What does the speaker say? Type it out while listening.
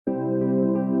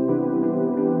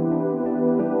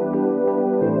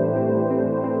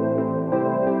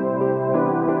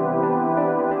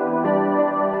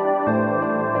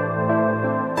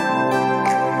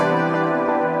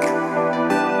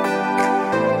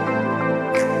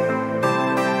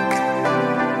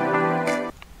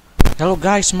Hello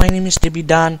guys, my name is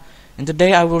Dan, and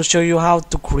today I will show you how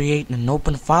to create an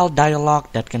open file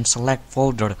dialog that can select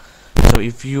folder. So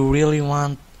if you really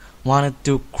wanted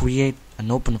to create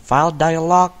an open file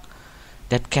dialog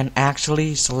that can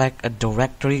actually select a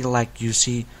directory like you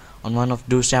see on one of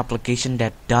those applications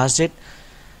that does it,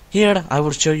 here I will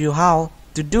show you how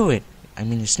to do it. I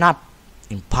mean, it's not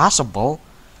impossible,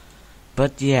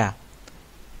 but yeah.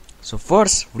 So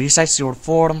first, resize your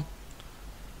form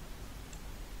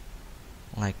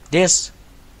like this.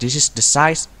 This is the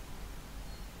size.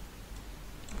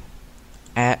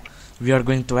 We are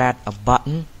going to add a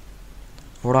button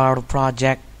for our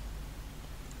project.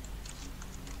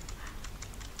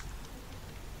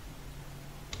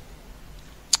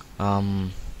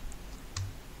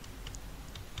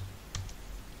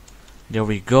 There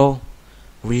we go.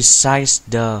 Resize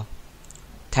the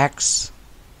text.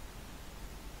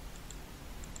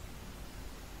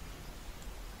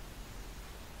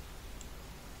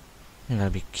 You gotta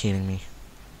be kidding me.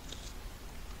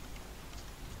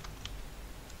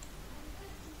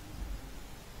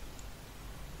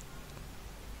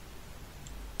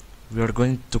 We are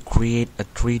going to create a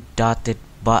three-dotted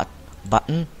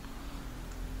button.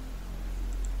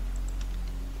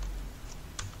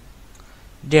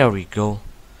 There we go.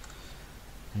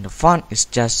 And the font is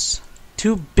just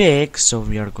too big, so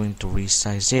we are going to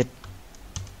resize it.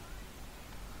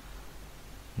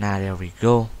 Now there we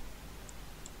go.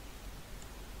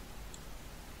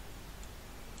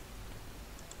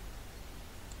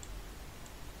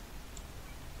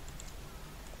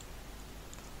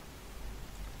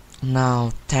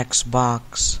 Now text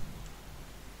box.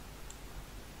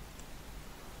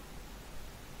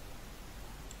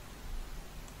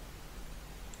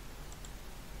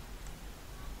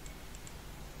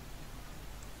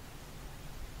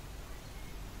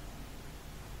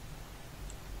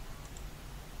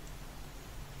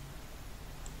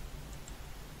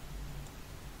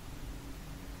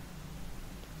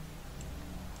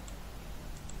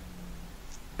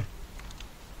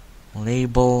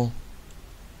 Label.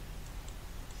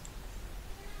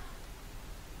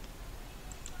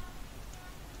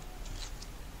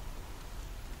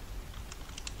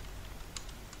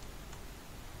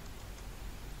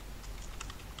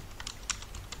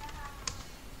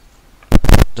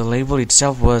 The label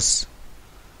itself was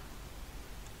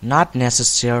not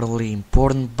necessarily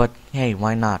important, but hey,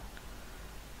 why not?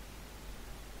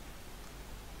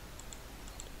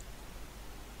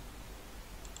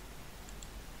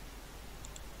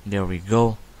 There we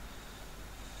go.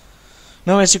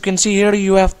 Now as you can see here,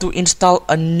 you have to install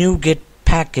a nuget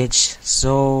package.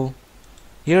 So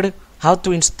here, how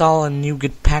to install a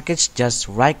nuget package? Just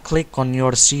right click on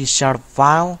your C#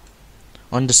 file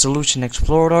on the Solution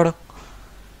Explorer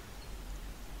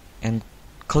and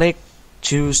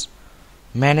choose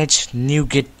Manage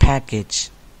NuGet Package.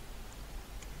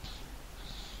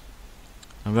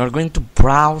 And we are going to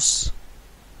browse.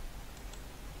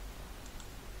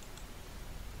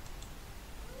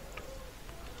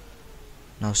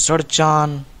 Now search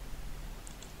on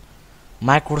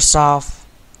Microsoft.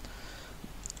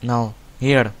 Now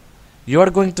here you are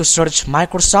going to search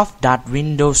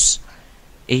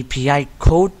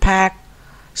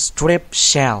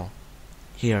Microsoft.WindowsAPICodePack-Shell.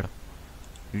 Here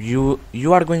you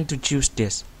are going to choose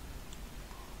this,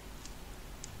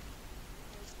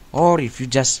 or if you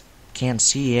just can't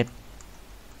see it,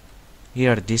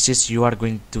 here this is you are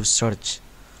going to search.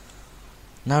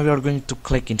 Now we are going to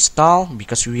click install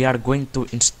because we are going to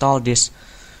install this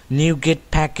NuGet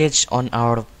package on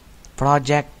our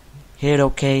project. Hit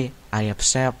OK, I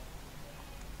accept.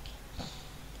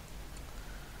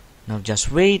 Now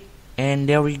just wait, and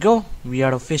there we go, we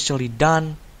are officially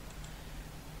done.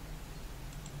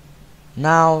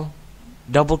 Now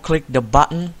double click the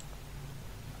button.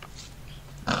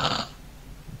 Now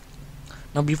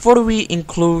before we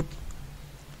include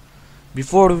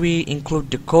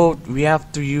the code, we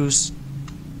have to use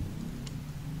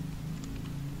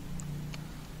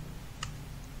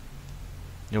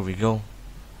there we go,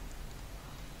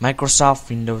 Microsoft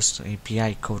Windows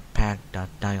API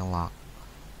CodePack.Dialog.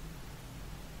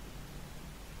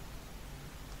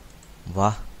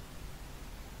 What?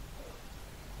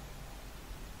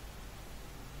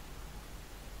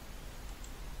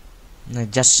 Now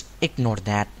just ignore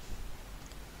that.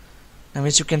 Now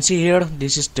as you can see here,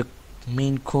 this is the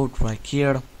main code right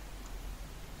here.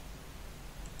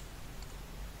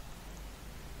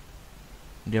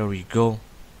 There we go.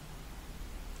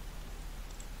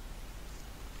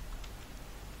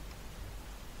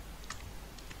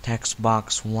 Text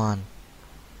box 1.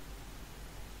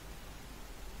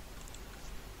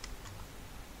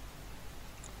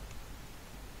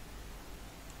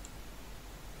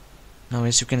 Now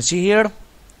as you can see here,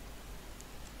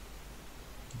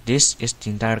 this is the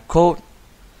entire code.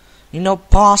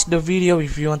 Pause the video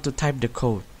if you want to type the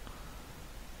code.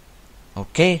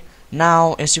 Okay,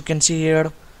 now as you can see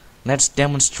here, let's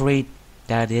demonstrate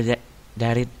that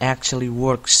it actually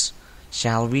works,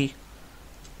 shall we?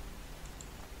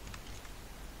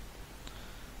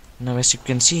 Now as you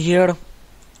can see here,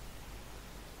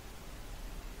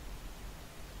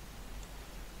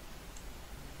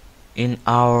 in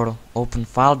our open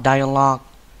file dialog,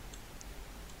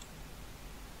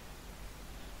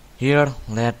 here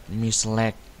let me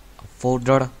select a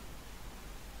folder,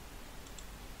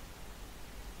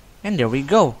 and there we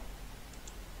go,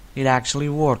 it actually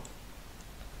worked.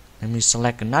 Let me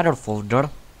select another folder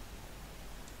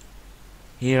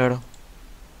here,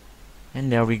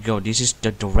 and there we go, this is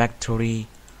the directory.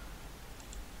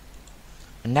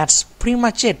 And that's pretty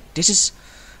much it. This is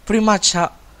pretty much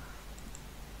a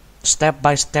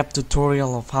step-by-step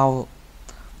tutorial of how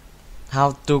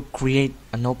to create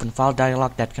an open file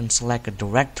dialog that can select a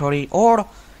directory, or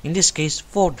in this case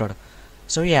folder.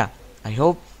 So yeah, I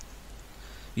hope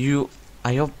you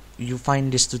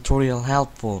find this tutorial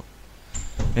helpful,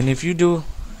 and if you do,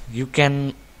 you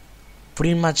can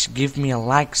pretty much give me a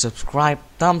like, subscribe,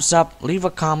 thumbs up, leave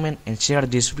a comment, and share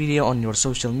this video on your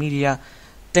social media.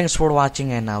 Thanks for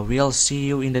watching, and I will see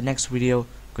you in the next video.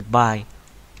 Goodbye.